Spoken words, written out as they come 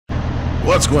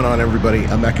What's going on, everybody?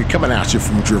 I'm Mecca coming at you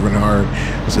from Driven Hard.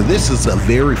 So this is the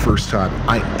very first time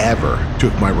I ever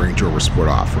took my Range Rover Sport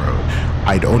off-road.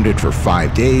 I'd owned it for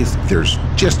 5 days. There's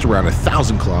just around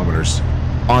 1,000 kilometers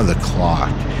on the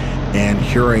clock, and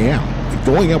here I am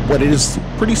going up what is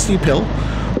a pretty steep hill.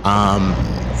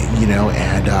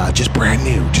 Just brand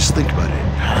new. Just think about it.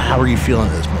 How are you feeling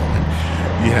at this moment?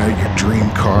 You know, your dream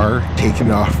car, taking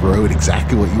it off-road,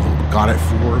 exactly what you got it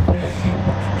for.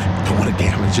 Don't want to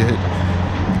damage it.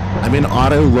 I'm in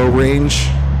auto, low range,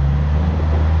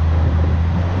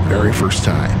 very first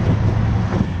time.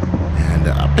 And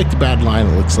I picked a bad line,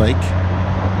 it looks like.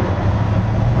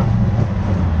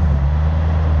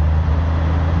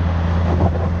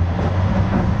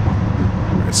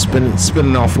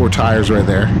 Spinning all 4 tires right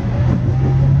there.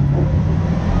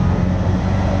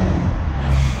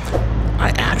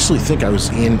 I actually think I was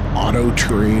in auto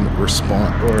terrain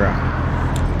response, or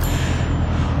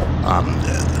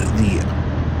the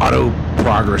auto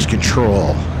progress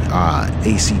control,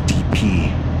 ACTP,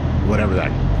 whatever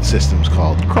that system's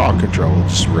called, crawl control. We'll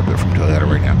just rip it from Toyota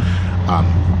right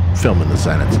now. Filming this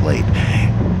and it's late.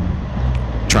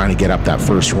 Trying to get up that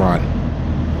first run.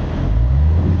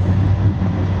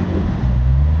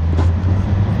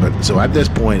 But so at this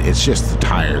point, it's just the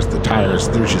tires. The tires,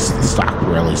 there's just the stock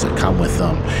Pirellis that come with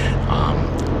them.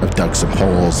 I've dug some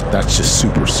holes. That's just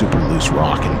super loose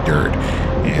rock and dirt.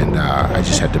 And I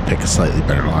just had to pick a slightly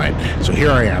better line. So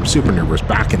here I am, super nervous,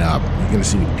 backing up. You're going to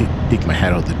see me peek my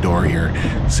head out the door here,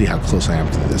 see how close I am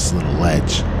to this little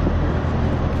ledge.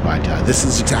 But this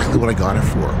is exactly what I got it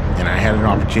for. And I had an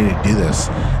opportunity to do this,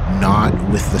 not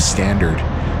with the standard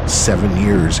 7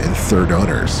 years and third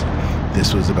owners.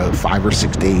 This was about 5 or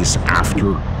 6 days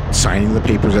after signing the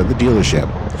papers at the dealership,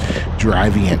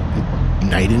 driving it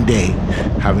night and day,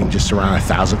 having just around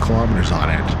 1,000 kilometers on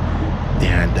it.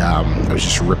 And I was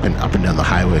just ripping up and down the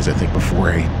highways, I think,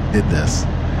 before I did this.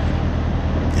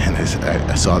 And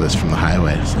I saw this from the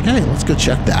highway. I was like, hey, let's go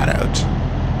check that out.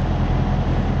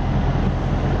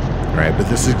 Right, but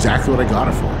this is exactly what I got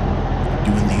it for.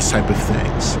 Doing these type of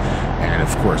things. And,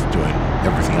 of course, doing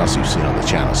everything else you've seen on the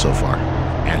channel so far.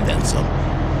 And then some.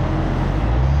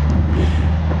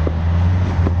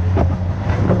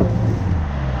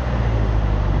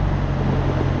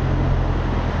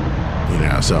 You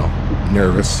know, so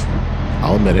nervous.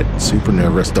 I'll admit it. Super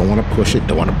nervous. Don't want to push it.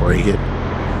 Don't want to break it.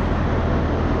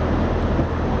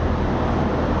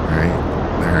 Alright.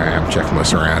 There I am, checking my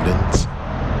surroundings.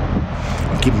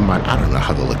 And keep in mind, I don't know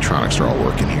how the electronics are all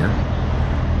working here.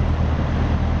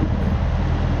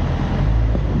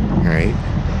 Alright.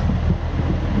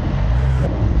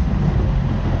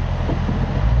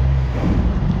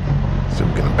 So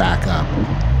we're going to back up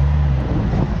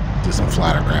to some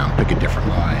flatter ground, pick a different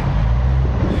line.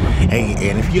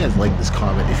 And if you guys like this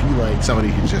comment, if you like somebody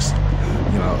who just,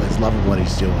 you know, is loving what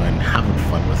he's doing, having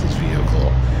fun with his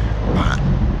vehicle,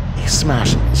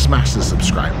 smash the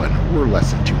subscribe button. We're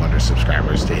less than 200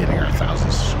 subscribers to hitting our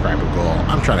 1,000 subscriber goal.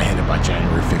 I'm trying to hit it by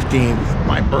January 15th,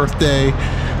 my birthday.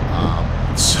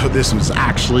 So this was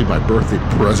actually my birthday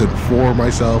present for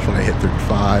myself when I hit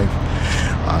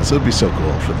 35. So it'd be so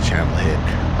cool for the channel to hit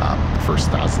the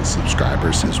first 1,000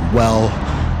 subscribers as well.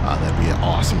 That'd be an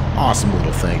awesome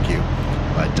little thank you.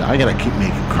 But I gotta keep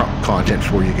making content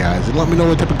for you guys, and let me know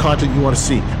what type of content you want to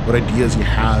see, what ideas you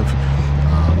have.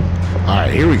 All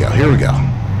right, here we go. Oh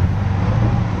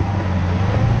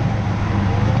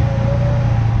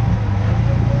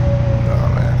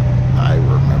man, I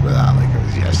remember that like it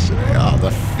was yesterday. Oh,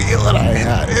 the feeling I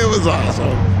had, it was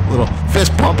awesome. Little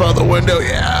fist pump out the window.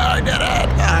 Yeah, I did it.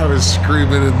 I was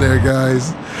screaming in there,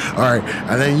 guys. All right,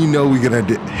 and then you know we're gonna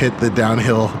hit the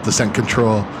downhill descent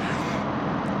control.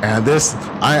 And this,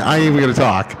 I ain't even gonna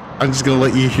talk. I'm just gonna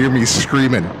let you hear me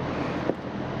screaming.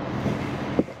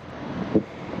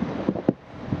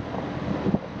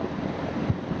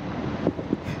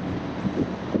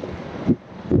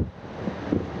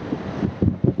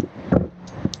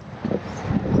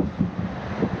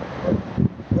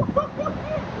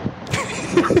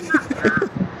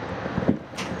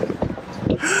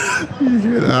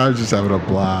 I'm just having a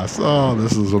blast. Oh,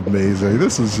 this is amazing.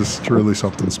 This is just truly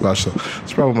something special.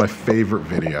 It's probably my favorite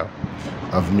video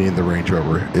of me and the Range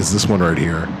Rover is this one right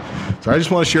here. So I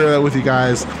just want to share that with you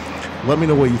guys. Let me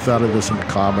know what you thought of this in the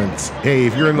comments. Hey,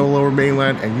 if you're in the Lower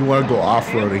Mainland and you want to go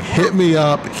off-roading, hit me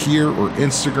up here or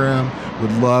Instagram.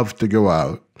 Would love to go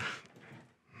out.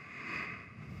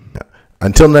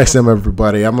 Until next time,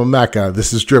 everybody, I'm a Mecca.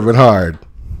 This is Driven Hard.